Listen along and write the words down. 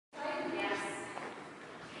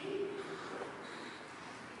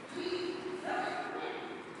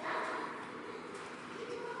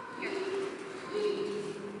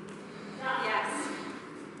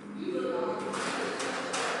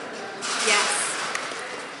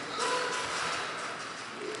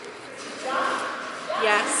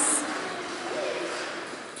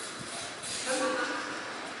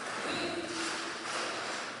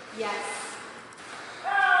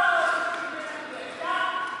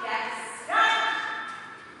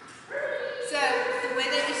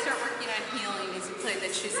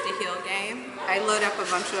I load up a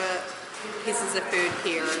bunch of pieces of food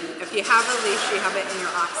here. If you have a leash, you have it in your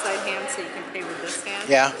offside hand, so you can pay with this hand.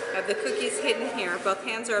 Yeah. I have the cookies hidden here. Both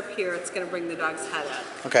hands are up here. It's going to bring the dog's head up.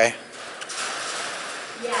 Okay.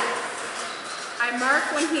 Yes. I mark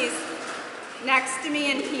when he's next to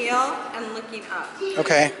me in heel and looking up.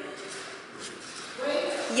 Okay.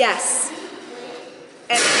 Yes.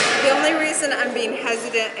 And the only reason I'm being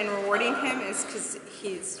hesitant and rewarding him is because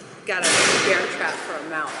he's got a bear trap for a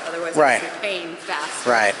mouth. Otherwise, Right. he's paying faster.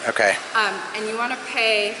 Right. Okay. And you want to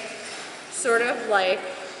pay sort of like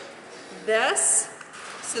this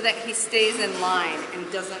so that he stays in line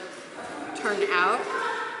and doesn't turn out.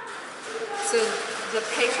 So the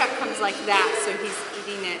paycheck comes like that, so he's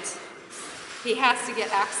eating it. He has to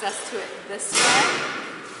get access to it this way.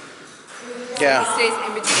 Yeah. He stays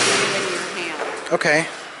in between you and your hand. Okay.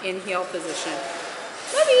 In heel position.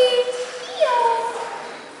 Moby! Heel!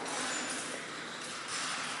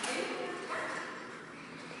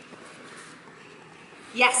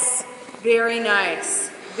 Yes. Very nice.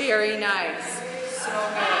 Very nice. So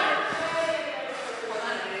good.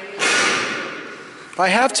 I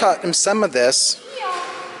have taught him some of this.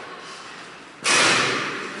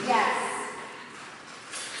 Yes.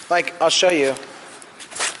 Like, I'll show you.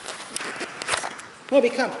 Moby,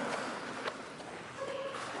 come.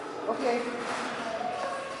 Okay.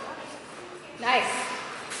 Nice.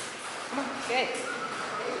 Come on. Good.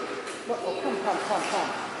 Oh, come.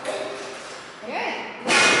 Good.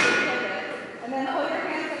 And then hold your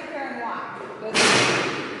hands up here and walk. Good.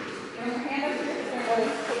 Bring your hand up here.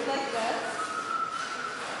 Take like this.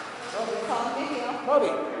 Call him to heel.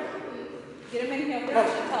 Moby. Get him in heel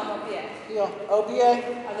position. Tell him OBA. Heel. OBA.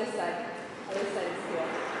 Other side. Other side is heel.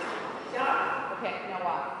 Yeah. Okay, now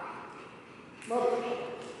walk. Moby.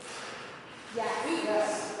 Yes. Yes.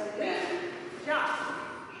 Right there. Jump.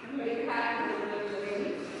 Big pack.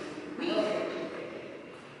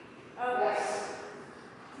 Oh, yes.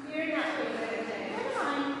 You're not doing anything. Never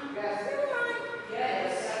mind. Yes. Never mind.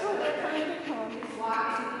 Yes. Oh, they're trying to come.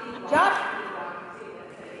 Walk. Jump.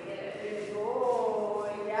 Oh,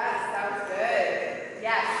 yes. That was good.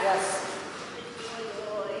 Yes. Yes.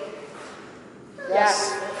 Yes.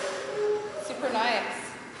 Super nice.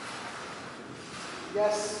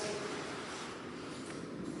 Yes.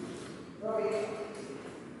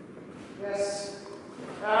 Yes.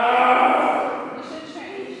 You should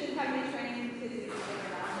train. You should have me training because you can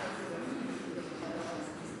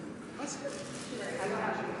That's good.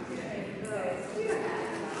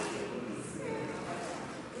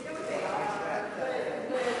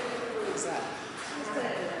 What's that?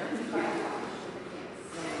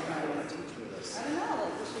 I don't know,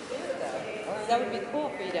 like we should do it though. That would be cool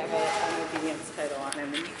for you to have an obedience title on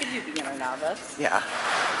him. And you could do beginner novice. Yeah.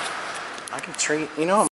 I can treat, you know.